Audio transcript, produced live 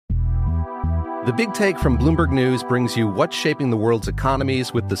The Big Take from Bloomberg News brings you what's shaping the world's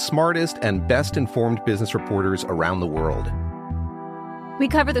economies with the smartest and best-informed business reporters around the world. We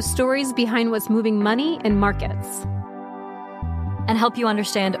cover the stories behind what's moving money and markets, and help you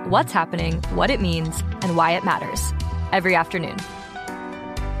understand what's happening, what it means, and why it matters every afternoon.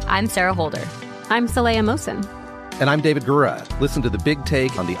 I'm Sarah Holder. I'm Saleha Mohsin. And I'm David Gura. Listen to The Big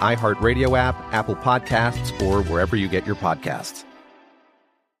Take on the iHeartRadio app, Apple Podcasts, or wherever you get your podcasts.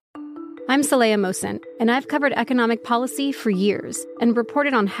 I'm Saleha Mohsin, and I've covered economic policy for years and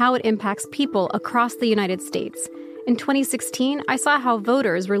reported on how it impacts people across the United States. In 2016, I saw how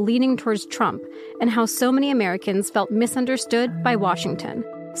voters were leaning towards Trump and how so many Americans felt misunderstood by Washington.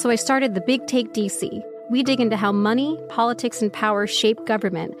 So I started The Big Take DC. We dig into how money, politics, and power shape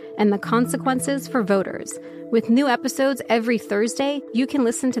government and the consequences for voters. With new episodes every Thursday, you can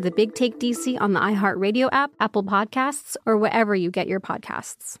listen to The Big Take DC on the iHeartRadio app, Apple Podcasts, or wherever you get your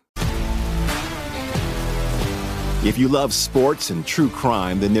podcasts. If you love sports and true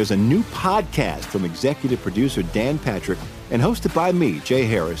crime, then there's a new podcast from executive producer Dan Patrick and hosted by me, Jay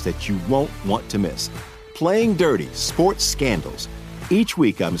Harris, that you won't want to miss. Playing Dirty: Sports Scandals. Each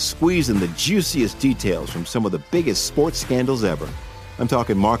week, I'm squeezing the juiciest details from some of the biggest sports scandals ever. I'm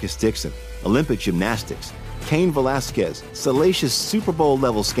talking Marcus Dixon, Olympic gymnastics, Cain Velasquez, salacious Super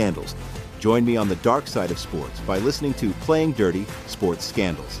Bowl-level scandals. Join me on the dark side of sports by listening to Playing Dirty: Sports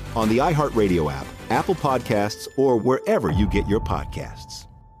Scandals on the iHeartRadio app, Apple Podcasts, or wherever you get your podcasts.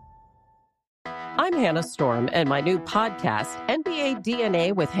 I'm Hannah Storm, and my new podcast, NBA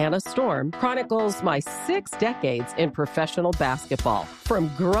DNA with Hannah Storm, chronicles my 6 decades in professional basketball.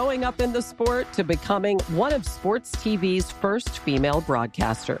 From growing up in the sport to becoming one of sports TV's first female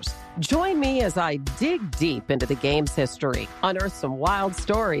broadcasters. Join me as I dig deep into the game's history, unearth some wild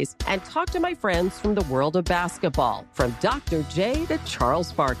stories, and talk to my friends from the world of basketball, from Dr. J to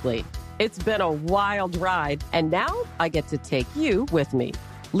Charles Barkley. It's been a wild ride, and now I get to take you with me.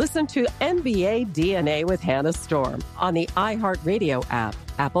 Listen to NBA DNA with Hannah Storm on the iHeartRadio app,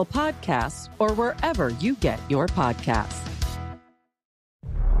 Apple Podcasts, or wherever you get your podcasts.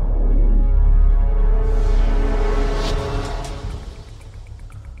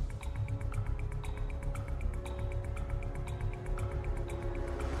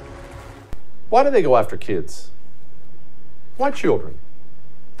 Why do they go after kids? Why children?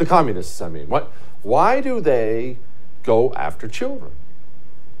 The communists, I mean. Why do they go after children?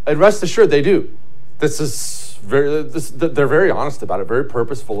 And rest assured, they do. They're very honest about it, very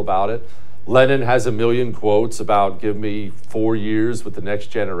purposeful about it. Lenin has a million quotes about give me 4 years with the next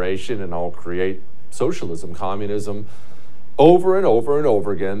generation and I'll create socialism, communism. Over and over and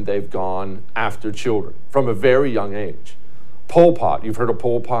over again, they've gone after children from a very young age. Pol Pot, you've heard of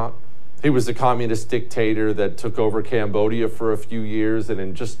Pol Pot? He was the communist dictator that took over Cambodia for a few years, and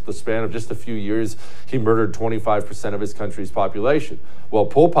in just the span of just a few years, he murdered 25% of his country's population. Well,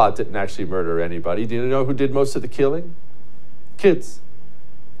 Pol Pot didn't actually murder anybody. Do you know who did most of the killing? Kids.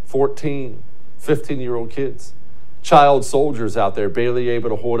 14, 15-year-old kids. Child soldiers out there barely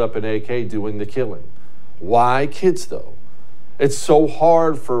able to hold up an AK doing the killing. Why kids, though? It's so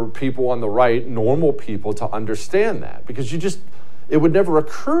hard for people on the right, normal people, to understand that, because it would never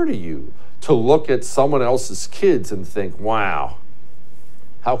occur to you to look at someone else's kids and think, wow,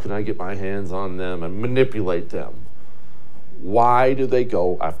 how can I get my hands on them and manipulate them? Why do they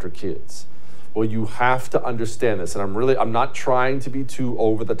go after kids? Well, you have to understand this, and I'm not trying to be too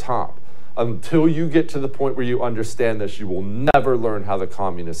over the top. Until you get to the point where you understand this, you will never learn how the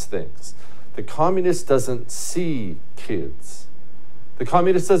communist thinks. The communist doesn't see kids. The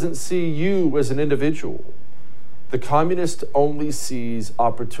communist doesn't see you as an individual. The communist only sees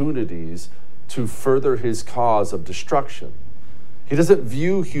opportunities to further his cause of destruction. He doesn't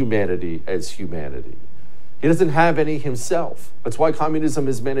view humanity as humanity. He doesn't have any himself. That's why communism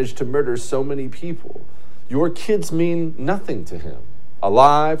has managed to murder so many people. Your kids mean nothing to him.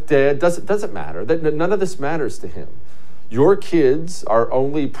 Alive, dead, doesn't matter. None of this matters to him. Your kids are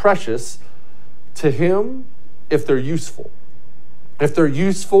only precious to him if they're useful. If they're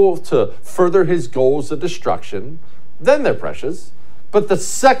useful to further his goals of destruction, then they're precious. But the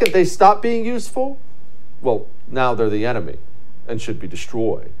second they stop being useful, well, now they're the enemy and should be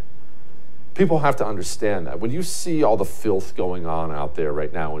destroyed. People have to understand that. When you see all the filth going on out there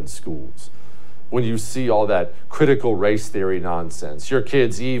right now in schools, when you see all that critical race theory nonsense, your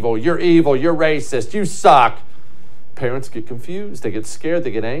kid's evil, you're racist, you suck, parents get confused, they get scared,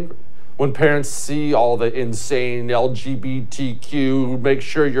 they get angry. When parents see all the insane LGBTQ, make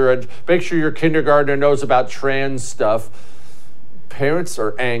sure your kindergartner knows about trans stuff, parents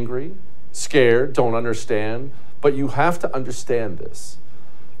are angry, scared, don't understand. But you have to understand this.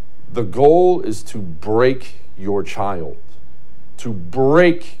 The goal is to break your child. To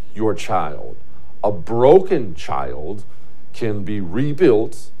break your child. A broken child can be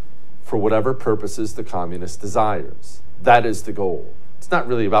rebuilt for whatever purposes the communist desires. That is the goal. It's not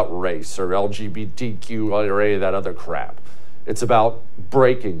really about race or LGBTQ or any of that other crap. It's about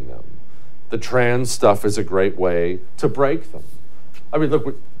breaking them. The trans stuff is a great way to break them. I mean,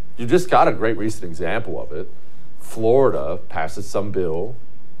 look, you just got a great recent example of it. Florida passes some bill,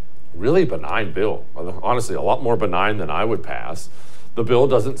 really benign bill, honestly, a lot more benign than I would pass. The bill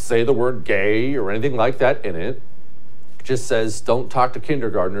doesn't say the word gay or anything like that in it. It just says, don't talk to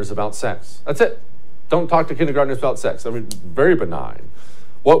kindergartners about sex. That's it. Don't talk to kindergartners about sex. I mean, very benign.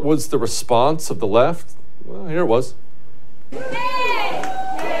 What was the response of the left? Well, here it was.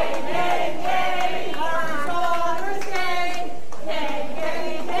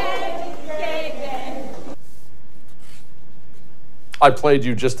 I played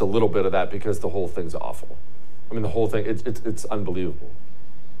you just a little bit of that because the whole thing's awful. I mean, the whole thing, it's unbelievable.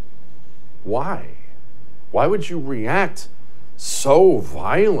 Why? Why would you react so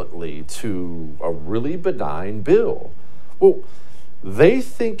violently to a really benign bill? Well, they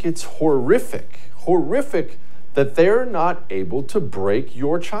think it's horrific that they're not able to break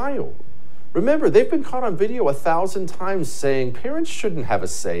your child. Remember, they've been caught on video 1,000 times saying parents shouldn't have a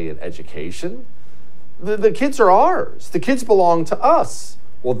say in education. The kids are ours. The kids belong to us.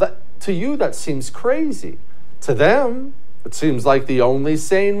 Well, to you, that seems crazy. To them, it seems like the only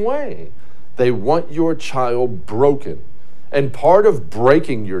sane way. They want your child broken. And part of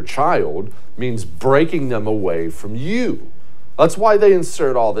breaking your child means breaking them away from you. That's why they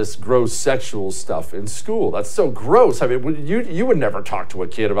insert all this gross sexual stuff in school. That's so gross. I mean, you would never talk to a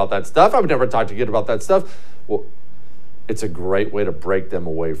kid about that stuff. I would never talk to a kid about that stuff. Well, it's a great way to break them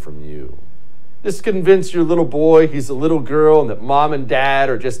away from you. Just convince your little boy he's a little girl and that mom and dad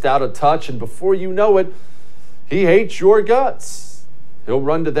are just out of touch, and before you know it, he hates your guts. He'll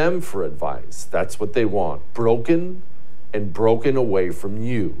run to them for advice. That's what they want. Broken and broken away from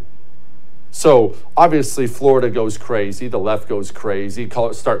you. So obviously Florida goes crazy, the left goes crazy,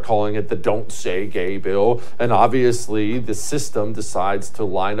 start calling it the Don't Say Gay bill, and obviously the system decides to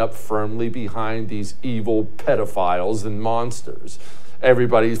line up firmly behind these evil pedophiles and monsters.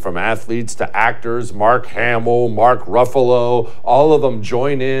 Everybody from athletes to actors, Mark Hamill, Mark Ruffalo, all of them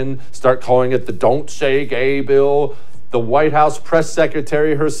join in, start calling it the Don't Say Gay bill. The White House press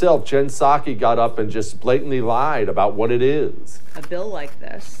secretary herself, Jen Psaki, got up and just blatantly lied about what it is. A bill like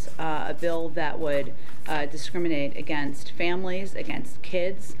this, a bill that would discriminate against families, against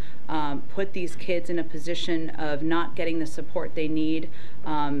kids, put these kids in a position of not getting the support they need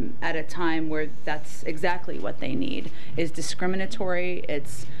at a time where that's exactly what they need, is discriminatory.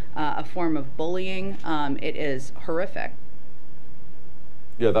 It's a form of bullying. It is horrific.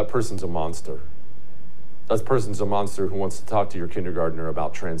 Yeah, that person's a monster. That person's a monster who wants to talk to your kindergartner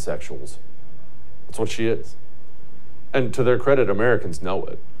about transsexuals. That's what she is. And to their credit, Americans know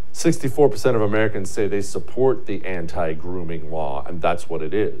it. 64% of Americans say they support the anti-grooming law, and that's what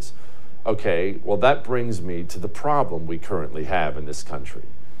it is. Okay, well, that brings me to the problem we currently have in this country.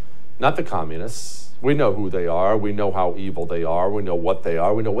 Not the communists. We know who they are. We know how evil they are. We know what they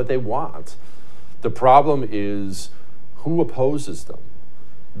are. We know what they want. The problem is who opposes them.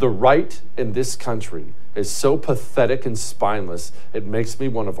 The right in this country is so pathetic and spineless, it makes me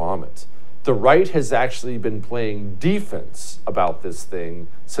want to vomit. The right has actually been playing defense about this thing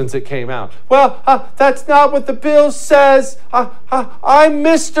since it came out. Well, that's not what the bill says. I'm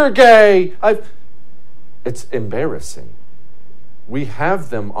Mr. Gay. It's embarrassing. We have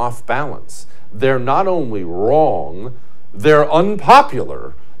them off balance. They're not only wrong, they're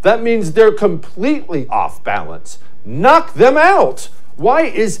unpopular. That means they're completely off balance. Knock them out. Why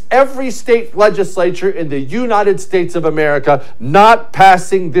is every state legislature in the United States of America not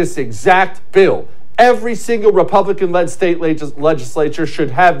passing this exact bill? Every single Republican-led state legislature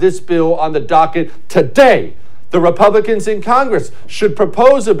should have this bill on the docket today. The Republicans in Congress should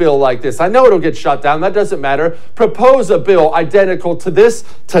propose a bill like this. I know it'll get shut down. That doesn't matter. Propose a bill identical to this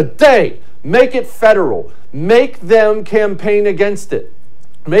today. Make it federal. Make them campaign against it.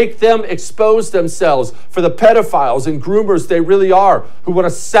 Make them expose themselves for the pedophiles and groomers they really are, who want to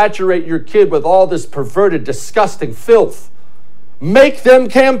saturate your kid with all this perverted, disgusting filth. Make them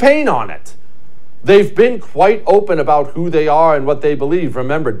campaign on it. They've been quite open about who they are and what they believe.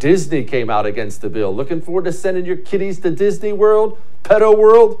 Remember, Disney came out against the bill. Looking forward to sending your kiddies to Disney World, Pedo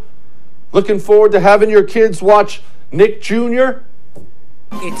World? Looking forward to having your kids watch Nick Jr.?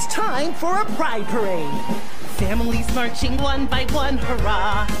 It's time for a pride parade. Families marching one by one,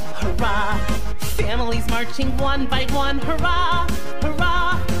 hurrah, hurrah. Families marching one by one, hurrah,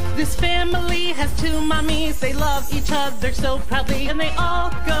 hurrah. This has two mommies. They love each other so proudly, and they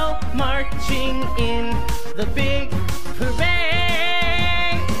all go marching in the big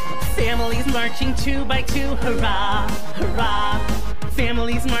parade. Families marching 2 by 2, hurrah, hurrah.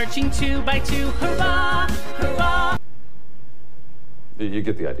 Families marching 2 by 2, hurrah, hurrah. You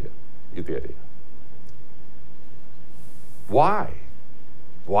get the idea. You get the idea. Why?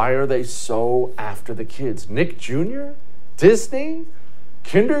 Why are they so after the kids? Nick Jr.? Disney?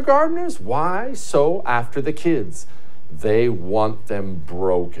 Kindergartners? Why so after the kids? They want them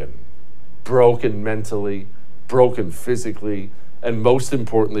broken. Broken mentally, broken physically, and most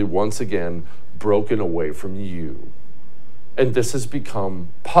importantly, once again, broken away from you. And this has become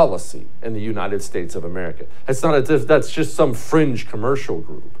policy in the United States of America. It's not as if that's just some fringe commercial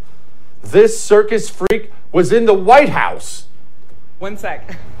group. This circus freak was in the White House. One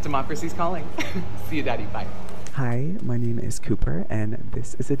sec. Democracy's calling. See you, Daddy. Bye. Hi, my name is Cooper, and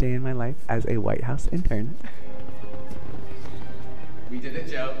this is a day in my life as a White House intern. We did it,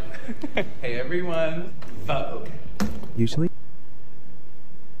 Joe. Hey, everyone. Vogue. Usually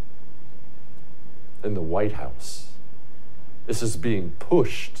in the White House. This is being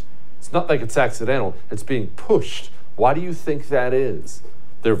pushed. It's not like it's accidental. It's being pushed. Why do you think that is?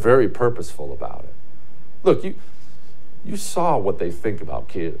 They're very purposeful about it. Look, you saw what they think about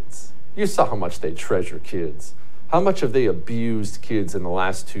kids. You saw how much they treasure kids. How much have they abused kids in the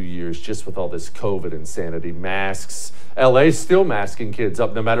last 2 years just with all this COVID insanity, masks? LA's still masking kids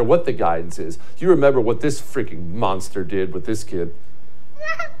up no matter what the guidance is. You remember what this freaking monster did with this kid.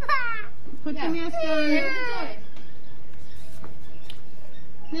 Put your mask on.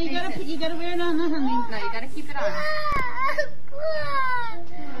 No, you gotta wear it on, honey. No, you gotta keep it on.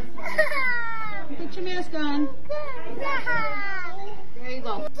 Put your mask on. There you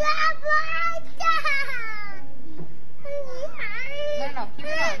go. No, keep it on. You don't have to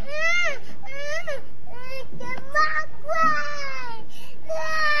cry.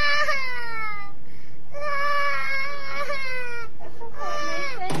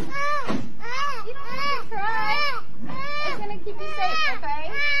 It's gonna keep you safe,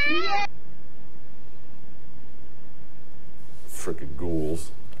 okay? Yeah. Frickin'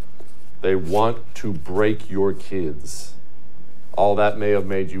 ghouls. They want to break your kids. All that may have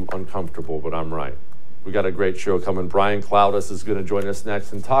made you uncomfortable, but I'm right. We got a great show coming. Brian Cloudus is going to join us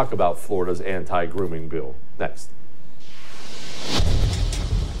next and talk about Florida's anti-grooming bill. Next.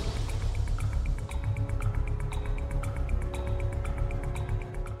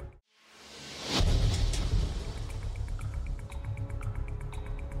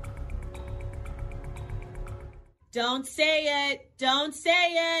 Don't say it. Don't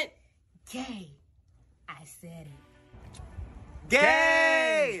say it. Gay. I said it.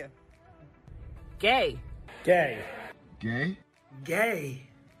 Gay! Gay. Gay. Gay? Gay.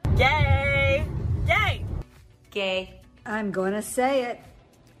 Gay. Gay. Gay. I'm gonna say it.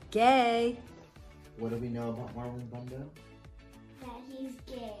 Gay. What do we know about Marlon Brando? That he's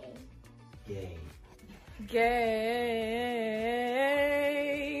gay. Gay. Gay.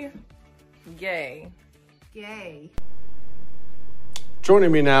 Gay. Gay.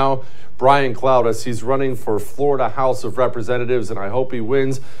 Joining me now, Brian Cloudus. He's running for Florida House of Representatives, and I hope he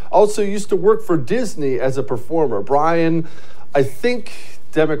wins. Also used to work for Disney as a performer. Brian, I think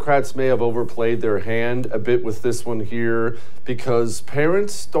Democrats may have overplayed their hand a bit with this one here because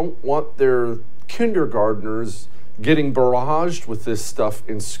parents don't want their kindergartners getting barraged with this stuff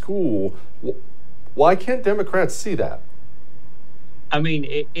in school. Why can't Democrats see that? I mean,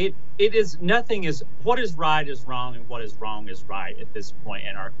 it is, nothing is, what is right is wrong and what is wrong is right at this point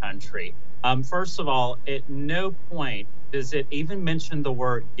in our country. First of all, at no point does it even mention the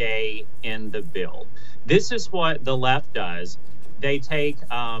word gay in the bill. This is what the left does. They take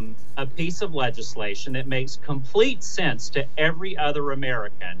a piece of legislation that makes complete sense to every other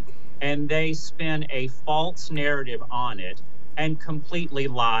American, and they spin a false narrative on it and completely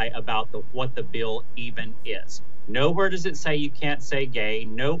lie about what the bill even is. Nowhere does it say you can't say gay.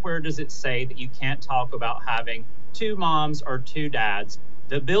 Nowhere does it say that you can't talk about having two moms or two dads.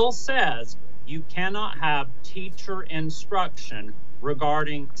 The bill says you cannot have teacher instruction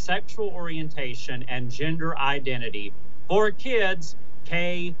regarding sexual orientation and gender identity for kids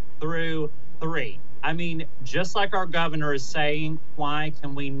K through 3. I mean, just like our governor is saying, why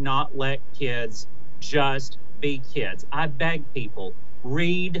can we not let kids just be kids? I beg people,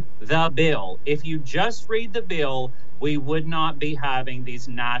 read the bill. If you just read the bill, we would not be having these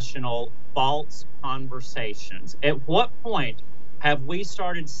national false conversations. At what point have we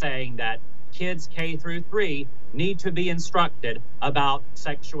started saying that kids K through 3 need to be instructed about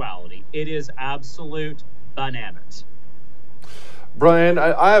sexuality? It is absolute bananas. Brian,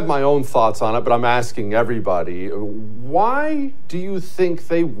 I have my own thoughts on it, but I'm asking everybody, why do you think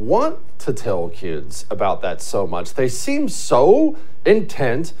they want to tell kids about that so much? They seem so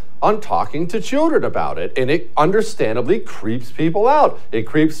intent on talking to children about it, and it understandably creeps people out. It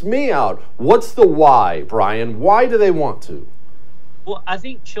creeps me out. What's the why, Brian? Why do they want to? Well, I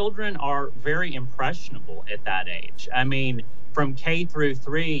think children are very impressionable at that age. I mean, from K through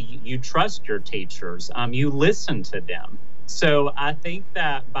 3, you trust your teachers, you listen to them. So I think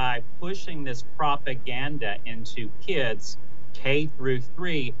that by pushing this propaganda into kids K through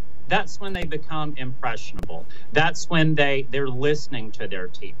 3, that's when they become impressionable. That's when they're listening to their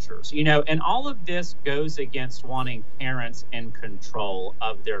teachers, you know, and all of this goes against wanting parents in control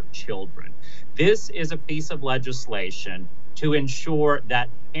of their children. This is a piece of legislation to ensure that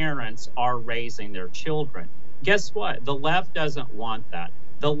parents are raising their children. Guess what? The left doesn't want that.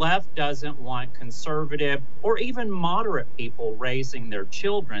 The left doesn't want conservative or even moderate people raising their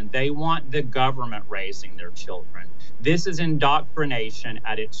children. They want the government raising their children. This is indoctrination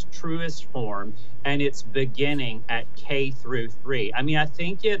at its truest form, and it's beginning at K through 3. I mean, I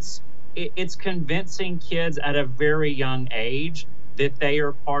think it's convincing kids at a very young age that they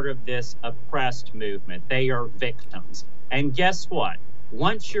are part of this oppressed movement. They are victims. And guess what?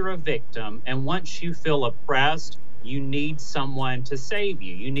 Once you're a victim and once you feel oppressed, you need someone to save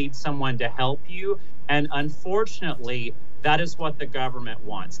you. You need someone to help you. And unfortunately, that is what the government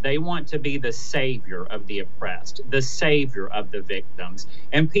wants. They want to be the savior of the oppressed, the savior of the victims.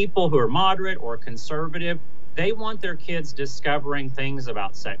 And people who are moderate or conservative, they want their kids discovering things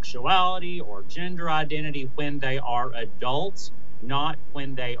about sexuality or gender identity when they are adults, not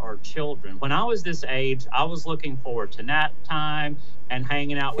when they are children. When I was this age, I was looking forward to nap time and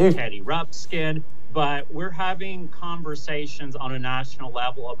hanging out with Teddy Ruxpin. But we're having conversations on a national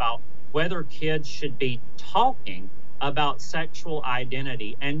level about whether kids should be talking about sexual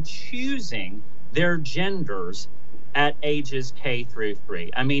identity and choosing their genders at ages K through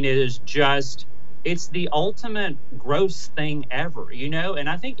 3. I mean, it's the ultimate gross thing ever, you know? And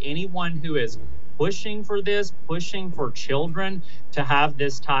I think anyone who is pushing for this, pushing for children to have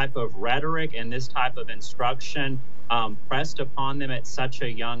this type of rhetoric and this type of instruction pressed upon them at such a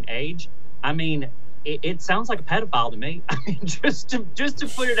young age, I mean, it sounds like a pedophile to me. I mean, just to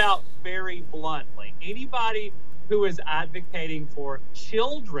put it out very bluntly, anybody who is advocating for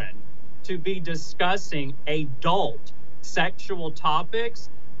children to be discussing adult sexual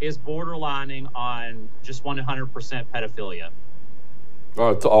topics is borderlining on just 100% pedophilia.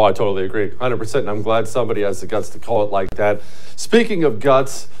 Oh, I totally agree. 100%. And I'm glad somebody has the guts to call it like that. Speaking of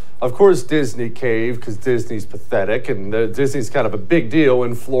guts, of course, Disney caved because Disney's pathetic, and Disney's kind of a big deal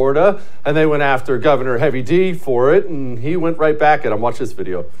in Florida, and they went after Governor Heavy D for it, and he went right back at him. Watch this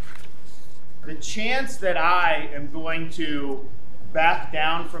video. The chance that I am going to back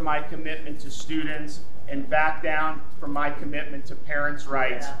down from my commitment to students and back down from my commitment to parents'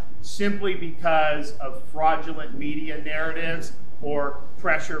 rights simply because of fraudulent media narratives or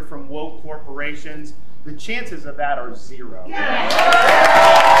pressure from woke corporations, the chances of that are zero.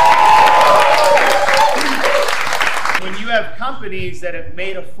 When you have companies that have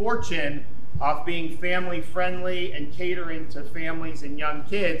made a fortune off being family friendly and catering to families and young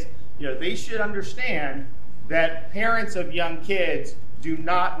kids, you know, they should understand that parents of young kids do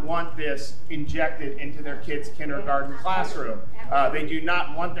not want this injected into their kids' kindergarten classroom. They do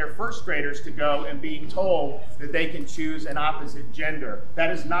not want their first graders to go and being told that they can choose an opposite gender.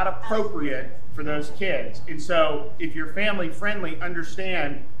 That is not appropriate for those kids. And so if you're family friendly,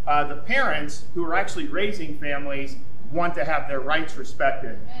 understand the parents who are actually raising families want to have their rights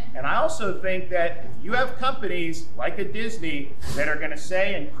respected. And I also think that if you have companies like a Disney that are going to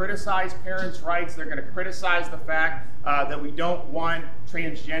say and criticize parents' rights, they're going to criticize the fact that we don't want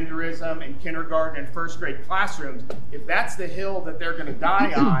transgenderism in kindergarten and first grade classrooms, if that's the hill that they're going to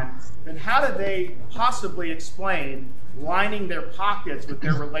die on, then how do they possibly explain lining their pockets with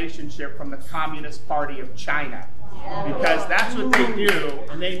their relationship from the Communist Party of China? Because that's what they do,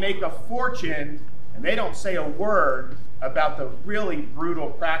 and they make a fortune, and they don't say a word about the really brutal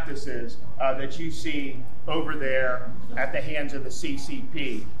practices that you see over there at the hands of the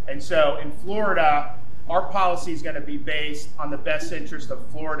CCP. And so in Florida, our policy is going to be based on the best interest of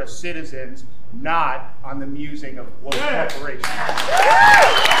Florida citizens, not on the musing of woke corporations.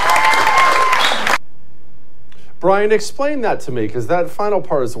 Brian, explain that to me, because that final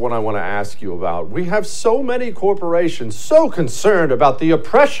part is the one I want to ask you about. We have so many corporations so concerned about the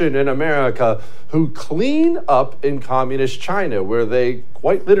oppression in America who clean up in communist China, where they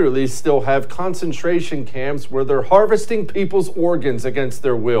quite literally still have concentration camps where they're harvesting people's organs against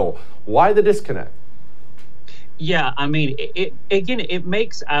their will. Why the disconnect? Yeah, I mean, it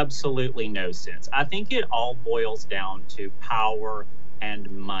makes absolutely no sense. I think it all boils down to power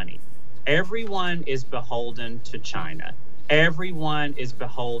and money. Everyone is beholden to China. Everyone is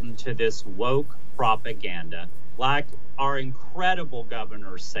beholden to this woke propaganda. Like our incredible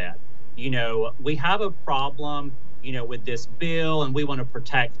governor said, we have a problem, with this bill and we want to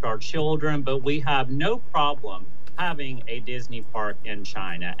protect our children, but we have no problem having a Disney park in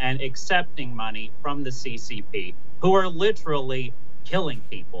China and accepting money from the CCP, who are literally killing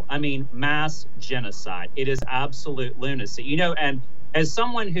people. I mean, mass genocide. It is absolute lunacy. And as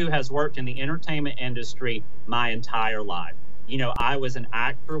someone who has worked in the entertainment industry my entire life, I was an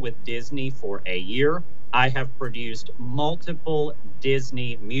actor with Disney for a year. I have produced multiple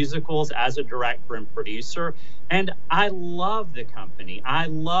Disney musicals as a director and producer, and I love the company. I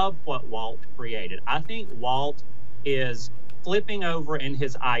love what Walt created. I think Walt is flipping over in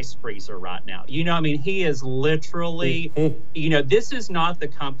his ice freezer right now. He is literally, this is not the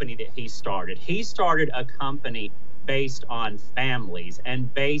company that he started. He started a company based on families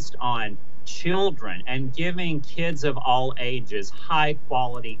and based on children and giving kids of all ages high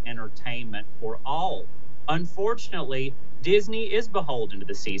quality entertainment for all. Unfortunately, Disney is beholden to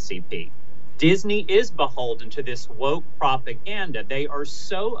the CCP. Disney is beholden to this woke propaganda. They are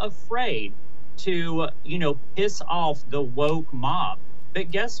so afraid to, piss off the woke mob.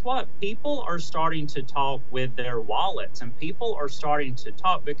 But guess what? People are starting to talk with their wallets, and people are starting to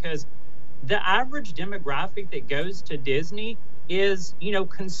talk because the average demographic that goes to Disney is,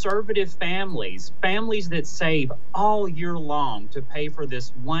 conservative families that save all year long to pay for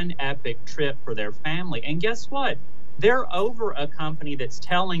this one epic trip for their family. And guess what? They're over a company that's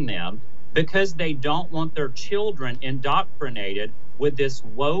telling them, because they don't want their children indoctrinated with this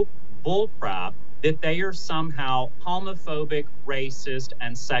woke bullcrap, that they are somehow homophobic, racist,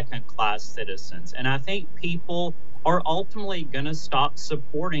 and second-class citizens. And I think people are ultimately going to stop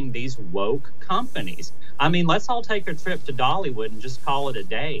supporting these woke companies. I mean, let's all take a trip to Dollywood and just call it a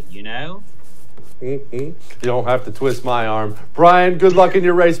day, You don't have to twist my arm. Brian, good luck in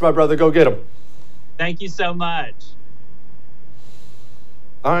your race, my brother. Go get him. Thank you so much.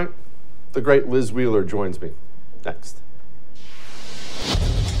 All right. The great Liz Wheeler joins me next.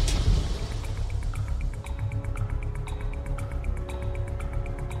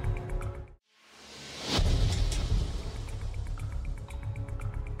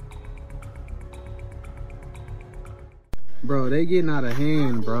 Bro, they getting out of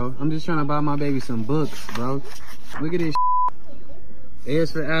hand, bro. I'm just trying to buy my baby some books, bro. Look at this A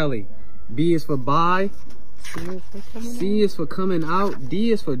is for Allie. B is for buy. C is for coming out.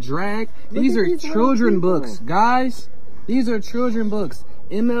 D is for drag. These are children books, guys. These are children books.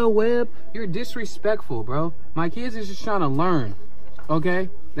 ML Webb, you're disrespectful, bro. My kids is just trying to learn, okay?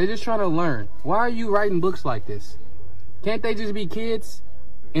 They're just trying to learn. Why are you writing books like this? Can't they just be kids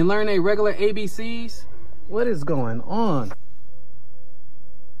and learn their regular ABCs? What is going on?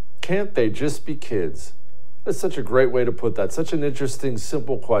 Can't they just be kids? That's such a great way to put that. Such an interesting,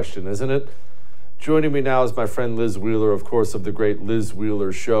 simple question, isn't it? Joining me now is my friend Liz Wheeler, of course, of the great Liz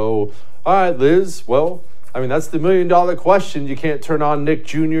Wheeler Show. All right, Liz, well, that's the million-dollar question. You can't turn on Nick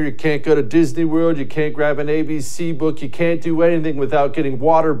Jr., you can't go to Disney World, you can't grab an ABC book, you can't do anything without getting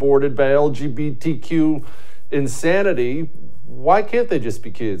waterboarded by LGBTQ insanity. Why can't they just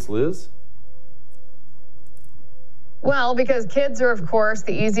be kids, Liz? Well, because kids are, of course,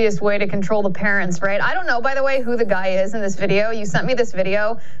 the easiest way to control the parents, right? I don't know, by the way, who the guy is in this video. You sent me this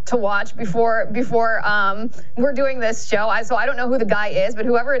video to watch before we're doing this show. So I don't know who the guy is, but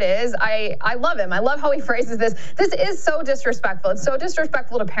whoever it is, I love him. I love how he phrases this. This is so disrespectful. It's so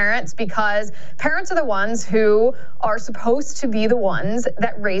disrespectful to parents because parents are the ones who are supposed to be the ones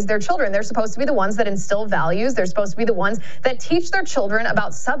that raise their children. They're supposed to be the ones that instill values. They're supposed to be the ones that teach their children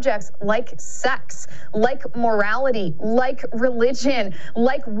about subjects like sex, like morality, like religion,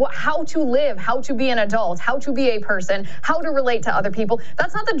 like how to live, how to be an adult, how to be a person, how to relate to other people.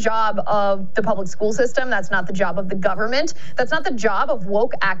 That's not the job of the public school system. That's not the job of the government. That's not the job of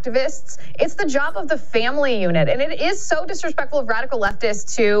woke activists. It's the job of the family unit. And it is so disrespectful of radical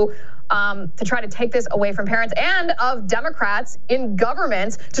leftists to try to take this away from parents and of Democrats in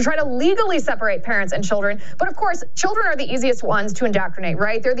government to try to legally separate parents and children. But of course, children are the easiest ones to indoctrinate,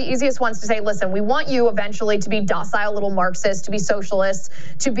 right? They're the easiest ones to say, listen, we want you eventually to be docile little Marxists, to be socialists,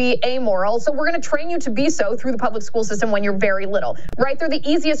 to be amoral. So we're going to train you to be so through the public school system when you're very little, right? They're the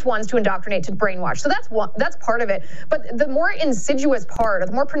easiest ones to indoctrinate, to brainwash. So that's part of it. But the more insidious part, or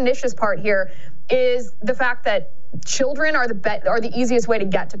the more pernicious part here is the fact that children are the easiest way to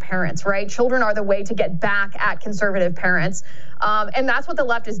get to parents, right? Children are the way to get back at conservative parents. And that's what the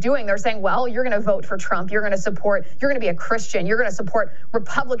left is doing. They're saying, well, you're going to vote for Trump. You're going to be a Christian. You're going to support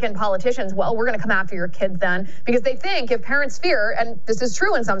Republican politicians. Well, we're going to come after your kids then, because they think if parents fear, and this is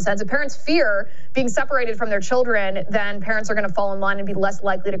true in some sense, if parents fear being separated from their children, then parents are going to fall in line and be less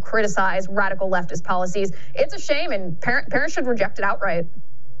likely to criticize radical leftist policies. It's a shame, and parents should reject it outright.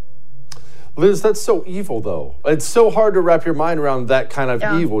 Liz, that's so evil, though. It's so hard to wrap your mind around that kind of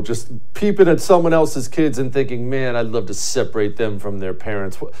evil. Just peeping at someone else's kids and thinking, man, I'd love to separate them from their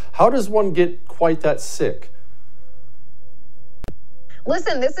parents. How does one get quite that sick?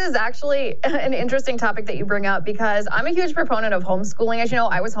 Listen, this is actually an interesting topic that you bring up, because I'm a huge proponent of homeschooling. As you know,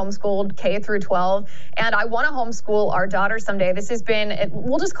 I was homeschooled K through 12, and I want to homeschool our daughter someday. This has been,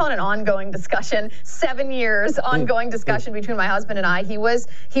 we'll just call it an ongoing discussion, 7 years ongoing discussion between my husband and I. He was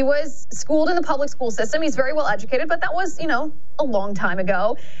schooled in the public school system. He's very well educated, but that was, a long time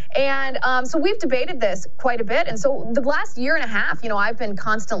ago. And so we've debated this quite a bit. And so the last year and a half, I've been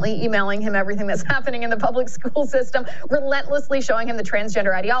constantly emailing him everything that's happening in the public school system, relentlessly showing him the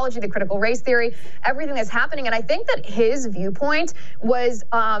transgender ideology, the critical race theory, everything that's happening. And I think that his viewpoint was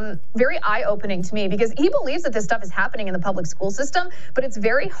very eye-opening to me, because he believes that this stuff is happening in the public school system, but it's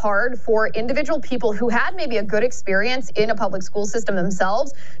very hard for individual people who had maybe a good experience in a public school system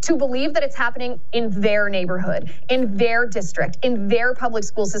themselves to believe that it's happening in their neighborhood, in their district, in their public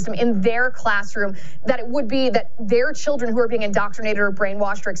school system, in their classroom, that it would be that their children who are being indoctrinated or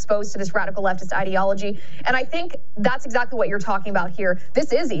brainwashed or exposed to this radical leftist ideology. And I think that's exactly what you're talking about here.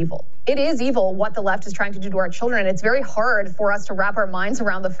 This is evil. It is evil what the left is trying to do to our children. And it's very hard for us to wrap our minds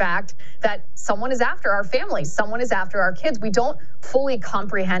around the fact that someone is after our families, someone is after our kids. We don't fully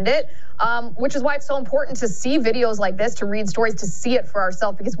comprehend it, which is why it's so important to see videos like this, to read stories, to see it for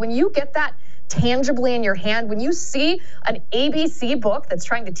ourselves. Because when you get that tangibly in your hand, when you see an ABC book that's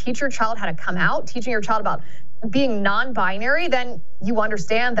trying to teach your child how to come out, teaching your child about being non-binary, then you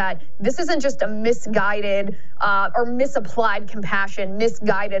understand that this isn't just a misguided or misapplied compassion,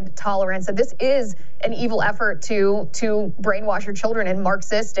 misguided tolerance, that this is an evil effort to brainwash your children in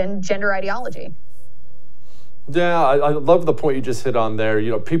Marxist and gender ideology. Yeah, I love the point you just hit on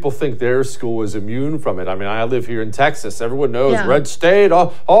there. People think their school is immune from it. I mean, I live here in Texas. Everyone knows red state,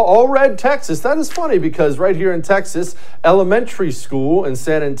 all red Texas. That is funny, because right here in Texas, elementary school in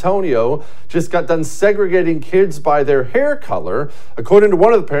San Antonio just got done segregating kids by their hair color. According to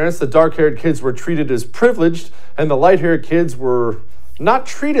one of the parents, the dark-haired kids were treated as privileged, and the light-haired kids were not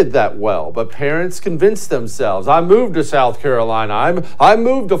treated that well. But parents convinced themselves, I moved to South Carolina, I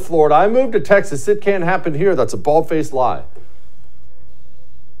moved to Florida, I moved to Texas, it can't happen here. That's a bald-faced lie.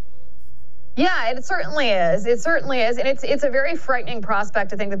 Yeah, it certainly is. It certainly is. And it's a very frightening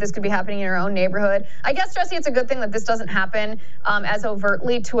prospect to think that this could be happening in your own neighborhood. I guess, Jesse, it's a good thing that this doesn't happen as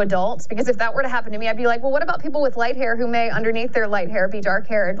overtly to adults, because if that were to happen to me, I'd be like, well, what about people with light hair who may, underneath their light hair, be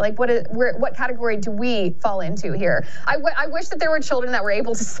dark-haired? Like, what category do we fall into here? I wish that there were children that were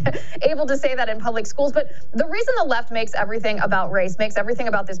able to say that in public schools. But the reason the left makes everything about race, makes everything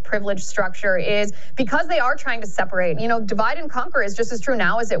about this privileged structure, is because they are trying to separate. Divide and conquer is just as true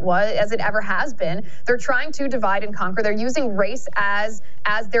now as it ever has been. They're trying to divide and conquer. They're using race as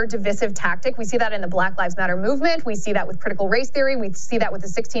their divisive tactic. We see that in the Black Lives Matter movement. We see that with critical race theory. We see that with the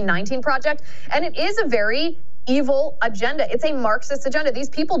 1619 Project. And it is a very evil agenda. It's a Marxist agenda. These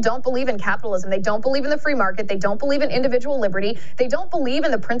people don't believe in capitalism. They don't believe in the free market. They don't believe in individual liberty. They don't believe in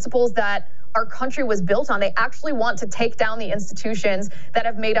the principles that our country was built on. They actually want to take down the institutions that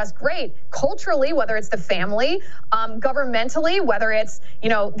have made us great culturally, whether it's the family, governmentally, whether it's,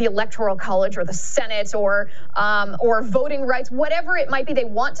 the Electoral College or the Senate or voting rights, whatever it might be. They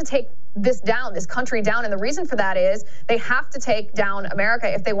want to take this country down. And the reason for that is they have to take down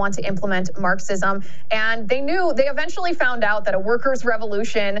America if they want to implement Marxism. And they eventually found out that a workers'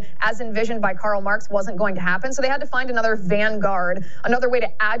 revolution as envisioned by Karl Marx wasn't going to happen. So they had to find another vanguard, another way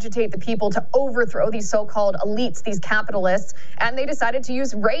to agitate the people to overthrow these so-called elites, these capitalists. And they decided to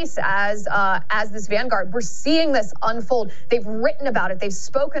use race as this vanguard. We're seeing this unfold. They've written about it. They've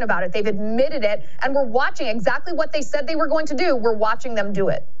spoken about it. They've admitted it. And we're watching exactly what they said they were going to do. We're watching them do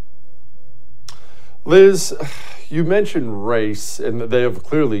it. Liz, you mentioned race, and they have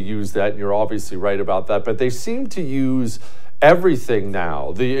clearly used that, and you're obviously right about that, but they seem to use everything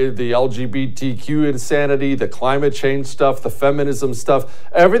now. The LGBTQ insanity, the climate change stuff, the feminism stuff,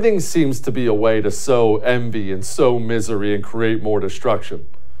 everything seems to be a way to sow envy and sow misery and create more destruction.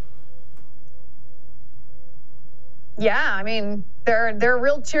 Yeah, I mean, they're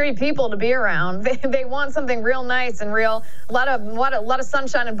real cheery people to be around. They want something real nice and real. A lot of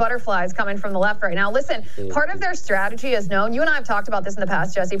sunshine and butterflies coming from the left right now. Listen, part of their strategy is known. You and I have talked about this in the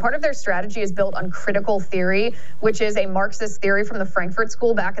past, Jesse. Part of their strategy is built on critical theory, which is a Marxist theory from the Frankfurt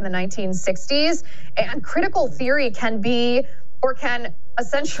School back in the 1960s. And critical theory can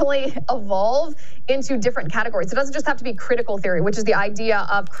essentially evolve into different categories. It doesn't just have to be critical theory, which is the idea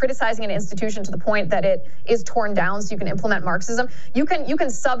of criticizing an institution to the point that it is torn down so you can implement Marxism. You can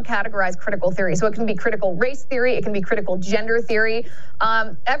subcategorize critical theory. So it can be critical race theory, it can be critical gender theory.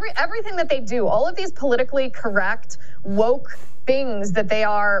 Everything that they do, all of these politically correct, woke things that they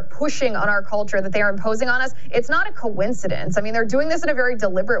are pushing on our culture, that they are imposing on us, it's not a coincidence. I mean, they're doing this in a very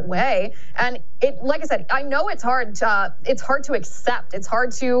deliberate way. And like I said, I know it's hard to accept. It's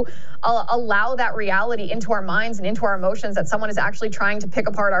hard to allow that reality into our minds and into our emotions that someone is actually trying to pick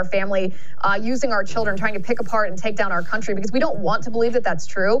apart our family, using our children, trying to pick apart and take down our country, because we don't want to believe that that's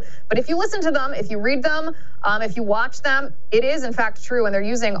true. But if you listen to them, if you read them, if you watch them, it is in fact true. And they're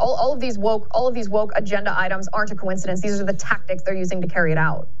using all of these woke agenda items aren't a coincidence. These are the tactics they're using to carry it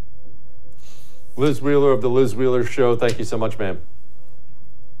out. Liz Wheeler of the Liz Wheeler Show, thank you so much, ma'am.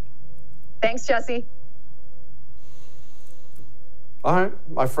 Thanks, Jesse. All right,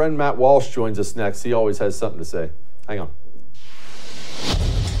 my friend Matt Walsh joins us next. He always has something to say. Hang on.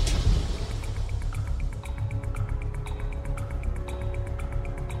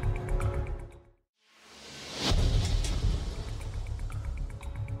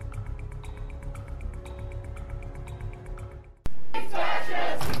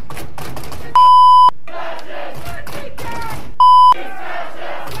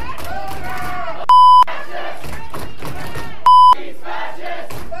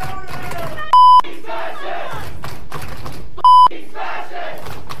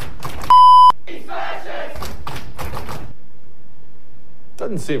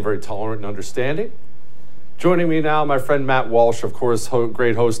 Doesn't seem very tolerant and understanding. Joining me now, my friend Matt Walsh, of course,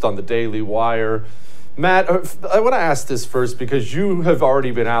 great host on the Daily Wire. Matt, I want to ask this first because you have already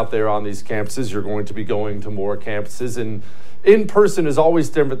been out there on these campuses. You're going to be going to more campuses, and in person is always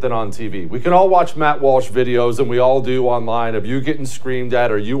different than on TV. We can all watch Matt Walsh videos, and we all do online, of you getting screamed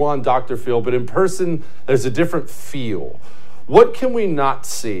at or you on Dr. Phil, but in person, there's a different feel. What can we not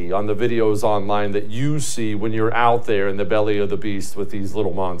see on the videos online that you see when you're out there in the belly of the beast with these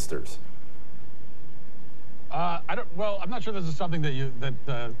little monsters? I'm not sure this is something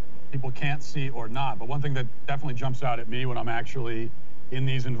that people can't see or not, but one thing that definitely jumps out at me when I'm actually in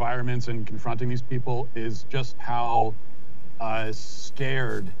these environments and confronting these people is just how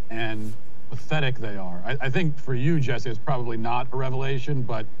scared and pathetic they are. I think for you, Jesse, it's probably not a revelation,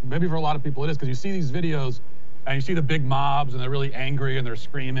 but maybe for a lot of people it is, because you see these videos and you see the big mobs and they're really angry and they're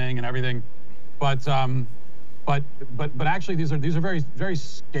screaming and everything, but actually these are very, very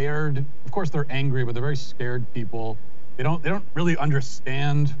scared. Of course they're angry, but they're very scared people. They don't really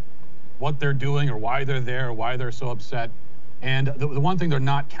understand what they're doing or why they're there or why they're so upset. And the one thing they're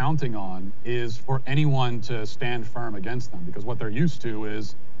not counting on is for anyone to stand firm against them, because what they're used to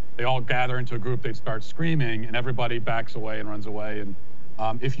is they all gather into a group, they start screaming, and everybody backs away and runs away. And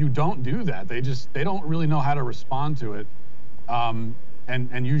if you don't do that, they don't really know how to respond to it.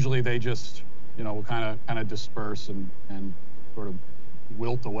 And usually they just, will kind of disperse and sort of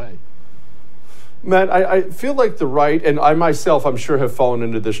wilt away. Matt, I feel like the right, and I myself, I'm sure, have fallen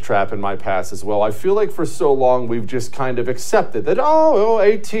into this trap in my past as well. I feel like for so long we've just kind of accepted that,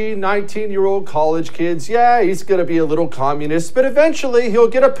 18, 19-year-old college kids, yeah, he's going to be a little communist, but eventually he'll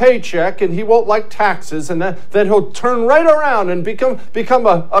get a paycheck and he won't like taxes, and then he'll turn right around and become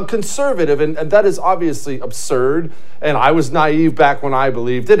a conservative, and that is obviously absurd. And I was naive back when I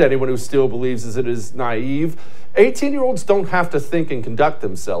believed it. Anyone who still believes it is naive. 18-year-olds don't have to think and conduct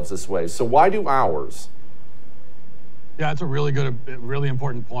themselves this way, so why do ours? Yeah, it's a really good, really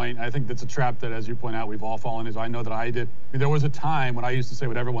important point. I think that's a trap that, as you point out, we've all fallen into. I know that I did. There was a time when I used to say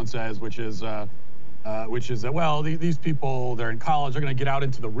what everyone says, which is that, well, these people, they're in college, they're going to get out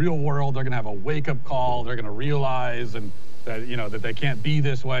into the real world, they're going to have a wake-up call, they're going to realize and that, that they can't be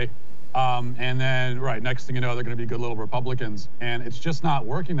this way. And then, right, next thing you know, they're going to be good little Republicans. And it's just not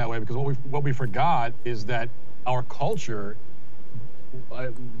working that way, because what we forgot is that our culture,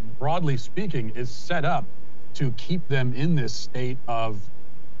 broadly speaking, is set up to keep them in this state of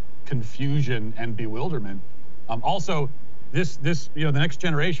confusion and bewilderment. Also, the next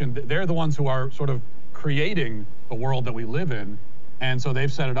generation, they're the ones who are sort of creating the world that we live in, and so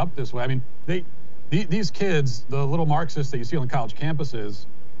they've set it up this way. I mean, these kids, the little Marxists that you see on college campuses,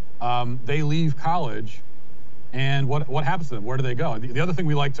 they leave college And what happens to them? Where do they go? The other thing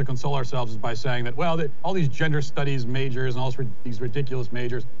we like to console ourselves is by saying that, well, all these gender studies majors and all these ridiculous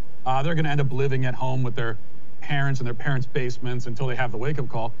majors, they're going to end up living at home with their parents in their parents' basements until they have the wake-up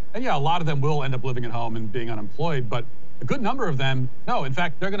call. And yeah, a lot of them will end up living at home and being unemployed, but a good number of them, no. In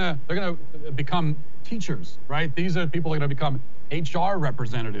fact, they're gonna become teachers, right? These are people who are gonna become HR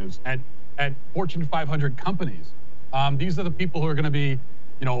representatives at Fortune 500 companies. These are the people who are gonna be,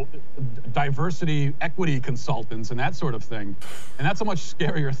 diversity equity consultants and that sort of thing. And that's a much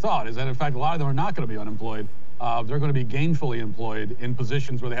scarier thought, is that in fact a lot of them are not going to be unemployed. They're going to be gainfully employed in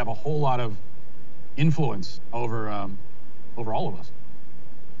positions where they have a whole lot of influence over all of us.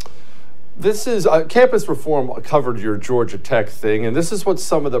 This is campus reform covered your Georgia Tech thing, and this is what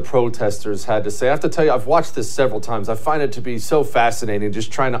some of the protesters had to say. I have to tell you, I've watched this several times. I find it to be so fascinating,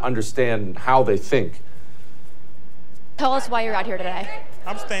 just trying to understand how they think. Tell us why you're out here today.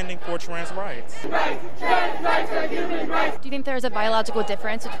 I'm standing for trans rights. Trans rights are human rights. Do you think there's a biological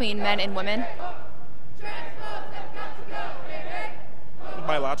difference between men and women?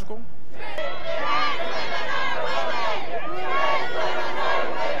 Biological?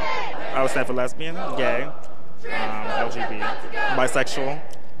 I would stand for lesbian, gay, LGBT, bisexual,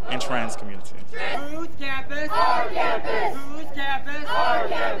 and trans community. Whose campus? Our campus. Whose campus? Our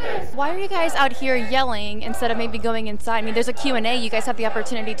campus. Why are you guys out here yelling instead of maybe going inside? I mean, there's a Q&A. You guys have the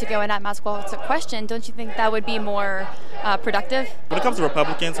opportunity to go and ask a question. Don't you think that would be more productive? When it comes to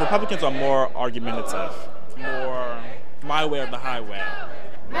Republicans are more argumentative, more my way or the highway.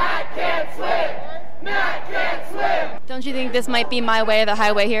 Matt can't swim! Matt can't swim! Don't you think this might be my way or the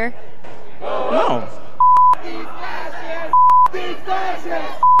highway here? No. These fascists! These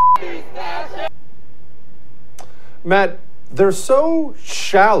fascists! These fascists! Matt, they're so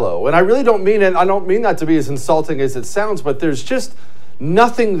shallow, and I really don't mean it. I don't mean that to be as insulting as it sounds, but there's just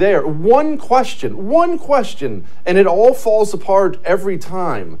nothing there. One question, and it all falls apart every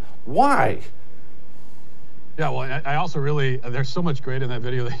time. Why? Yeah, well, I also really, there's so much great in that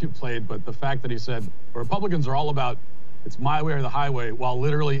video that you played, but the fact that he said Republicans are all about it's my way or the highway, while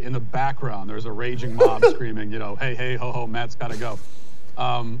literally in the background there's a raging mob screaming, hey, hey, ho, ho, Matt's got to go.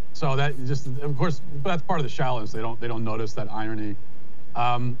 So that just, of course, that's part of the shallowness. They don't notice that irony.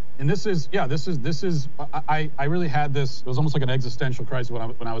 And this is, I really had this. It was almost like an existential crisis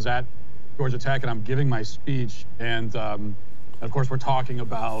when I was at Georgia Tech and I'm giving my speech, and of course we're talking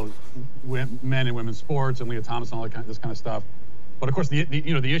about men and women's sports and Leah Thomas and all this kind of stuff. But of course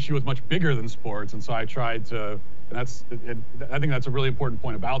the issue was much bigger than sports, and so I tried to. And I think that's a really important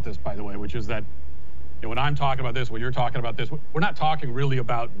point about this, by the way, which is that when I'm talking about this, when you're talking about this, we're not talking really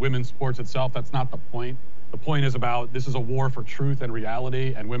about women's sports itself. That's not the point. The point is about this is a war for truth and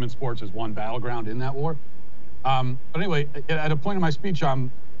reality, and women's sports is one battleground in that war. But anyway, at a point in my speech, I'm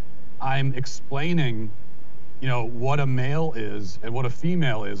explaining, what a male is and what a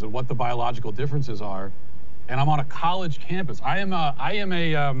female is and what the biological differences are. And I'm on a college campus. I am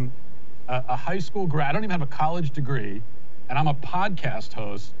a high school grad. I don't even have a college degree, and I'm a podcast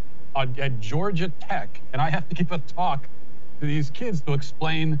host at Georgia Tech, and I have to give a talk to these kids to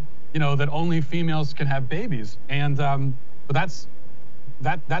explain, that only females can have babies, and but that's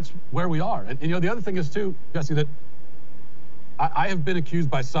where we are. And the other thing is too, Jesse, that I have been accused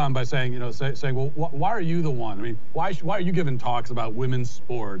by some by saying, well, why are you the one? I mean, why are you giving talks about women's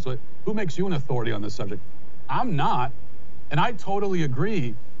sports? Who makes you an authority on this subject? I'm not, and I totally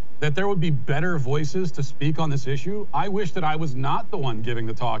agree that there would be better voices to speak on this issue. I wish that I was not the one giving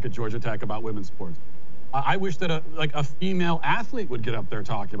the talk at Georgia Tech about women's sports. I wish that a female athlete would get up there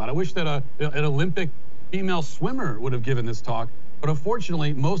talking about it. I wish that an Olympic female swimmer would have given this talk. But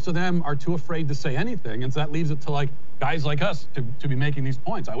unfortunately, most of them are too afraid to say anything. And so that leaves it to guys like us to be making these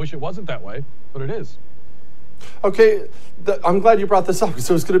points. I wish it wasn't that way, but it is. Okay, I'm glad you brought this up, because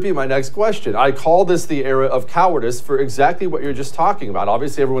it was going to be my next question. I call this the era of cowardice for exactly what you're just talking about.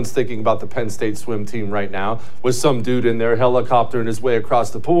 Obviously, everyone's thinking about the Penn State swim team right now, with some dude in there helicoptering his way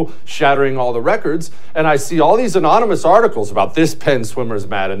across the pool, shattering all the records. And I see all these anonymous articles about this Penn swimmer's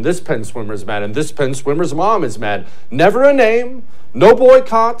mad, and this Penn swimmer's mad, and this Penn swimmer's mom is mad. Never a name, no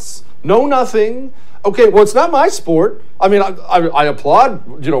boycotts, no nothing. Okay, well, it's not my sport. I mean, I applaud,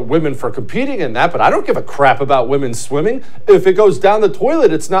 women for competing in that, but I don't give a crap about women swimming. If it goes down the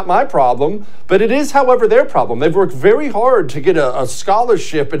toilet, it's not my problem. But it is, however, their problem. They've worked very hard to get a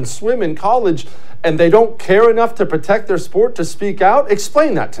scholarship and swim in college, and they don't care enough to protect their sport to speak out.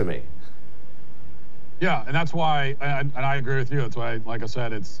 Explain that to me. Yeah, and that's why, and I agree with you. That's why, like I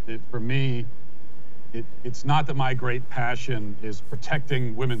said, for me, it's not that my great passion is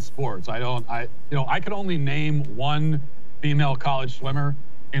protecting women's sports. I can only name one female college swimmer,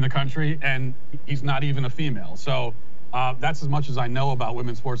 in the country, and he's not even a female. So that's as much as I know about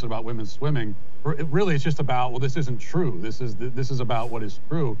women's sports and about women's swimming. Really, it's just about, well, this isn't true. This is about what is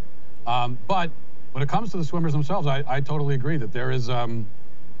true. But when it comes to the swimmers themselves, I totally agree that there is,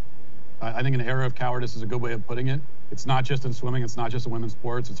 I think an era of cowardice is a good way of putting it. It's not just in swimming. It's not just in women's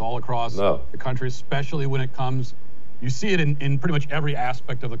sports. It's all across the country, especially when it comes, you see it in pretty much every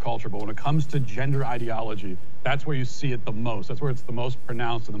aspect of the culture. But when it comes to gender ideology, that's where you see it the most. That's where it's the most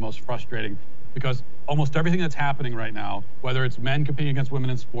pronounced and the most frustrating, because almost everything that's happening right now, whether it's men competing against women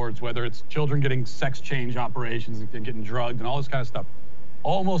in sports, whether it's children getting sex change operations and getting drugged and all this kind of stuff,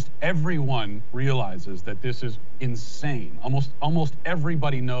 almost everyone realizes that this is insane. Almost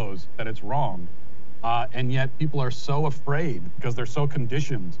everybody knows that it's wrong. And yet people are so afraid because they're so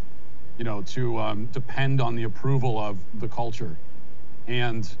conditioned, to depend on the approval of the culture.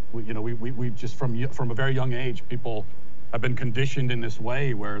 And, we just from a very young age, people have been conditioned in this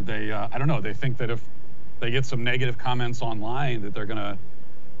way where they, they think that if they get some negative comments online that they're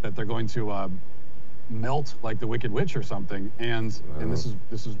going to melt like the Wicked Witch or something. And this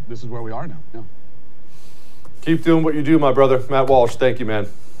is where we are now. Yeah. Keep doing what you do, my brother. Matt Walsh, thank you, man.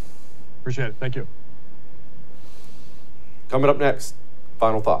 Appreciate it. Thank you. Coming up next,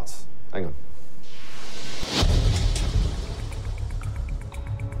 final thoughts. Hang on.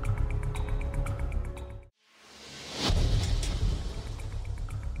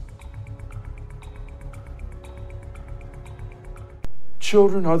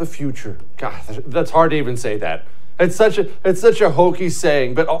 Children are the future. God, that's hard to even say that. It's such a hokey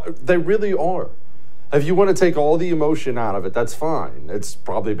saying, but they really are. If you want to take all the emotion out of it, that's fine. It's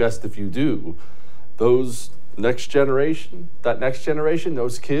probably best if you do. That next generation,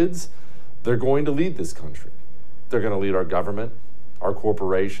 those kids, they're going to lead this country. They're going to lead our government, our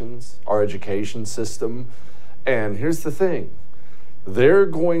corporations, our education system. And here's the thing. They're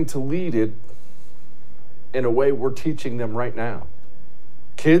going to lead it in a way we're teaching them right now.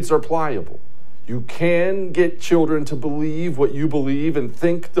 Kids are pliable. You can get children to believe what you believe and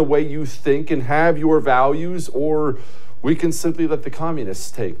think the way you think and have your values, or we can simply let the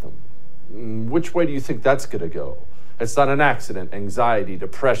communists take them. Which way do you think that's going to go? It's not an accident. Anxiety,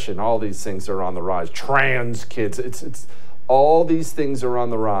 depression, all these things are on the rise. Trans kids, it's all these things are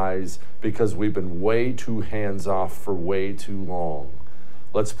on the rise because we've been way too hands-off for way too long.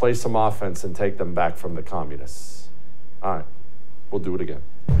 Let's play some offense and take them back from the communists. All right, we'll do it again.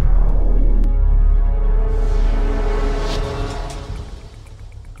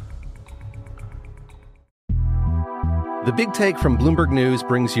 The Big Take from Bloomberg News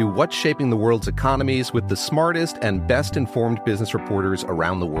brings you what's shaping the world's economies with the smartest and best-informed business reporters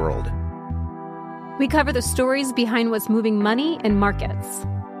around the world. We cover the stories behind what's moving money and markets,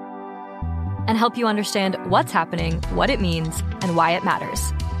 and help you understand what's happening, what it means, and why it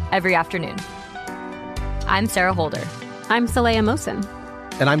matters every afternoon. I'm Sarah Holder. I'm Saleha Mohsin.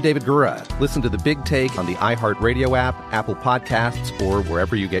 And I'm David Gura. Listen to The Big Take on the iHeartRadio app, Apple Podcasts, or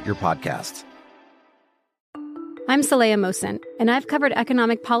wherever you get your podcasts. I'm Saleha Mohsin, and I've covered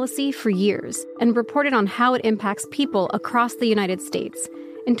economic policy for years and reported on how it impacts people across the United States.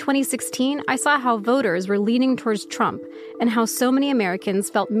 In 2016, I saw how voters were leaning towards Trump and how so many Americans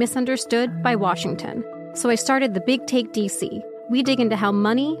felt misunderstood by Washington. So I started The Big Take DC. We dig into how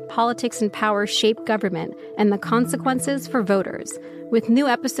money, politics, and power shape government and the consequences for voters. With new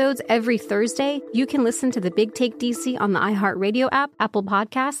episodes every Thursday, you can listen to The Big Take DC on the iHeartRadio app, Apple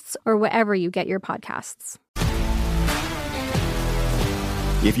Podcasts, or wherever you get your podcasts.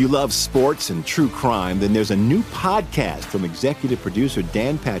 If you love sports and true crime, then there's a new podcast from executive producer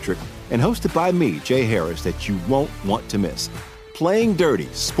Dan Patrick and hosted by me, Jay Harris, that you won't want to miss. Playing Dirty: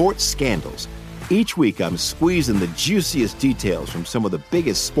 Sports Scandals. Each week, I'm squeezing the juiciest details from some of the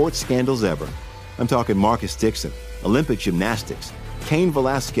biggest sports scandals ever. I'm talking Marcus Dixon, Olympic gymnastics, Cain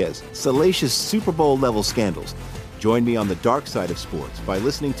Velasquez, salacious Super Bowl-level scandals. Join me on the dark side of sports by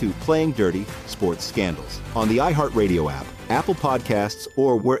listening to Playing Dirty: Sports Scandals on the iHeartRadio app, Apple Podcasts,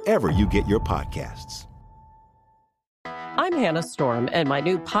 or wherever you get your podcasts. I'm Hannah Storm, and my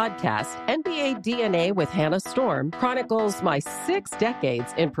new podcast, NBA DNA with Hannah Storm, chronicles my 6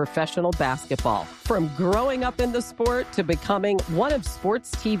 decades in professional basketball. From growing up in the sport to becoming one of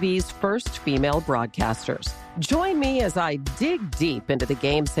sports TV's first female broadcasters. Join me as I dig deep into the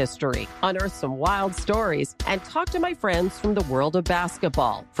game's history, unearth some wild stories, and talk to my friends from the world of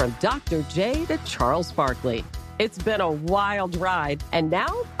basketball, from Dr. J to Charles Barkley. It's been a wild ride, and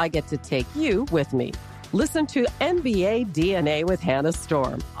now I get to take you with me. Listen to NBA DNA with Hannah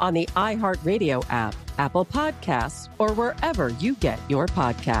Storm on the iHeartRadio app, Apple Podcasts, or wherever you get your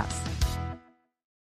podcasts.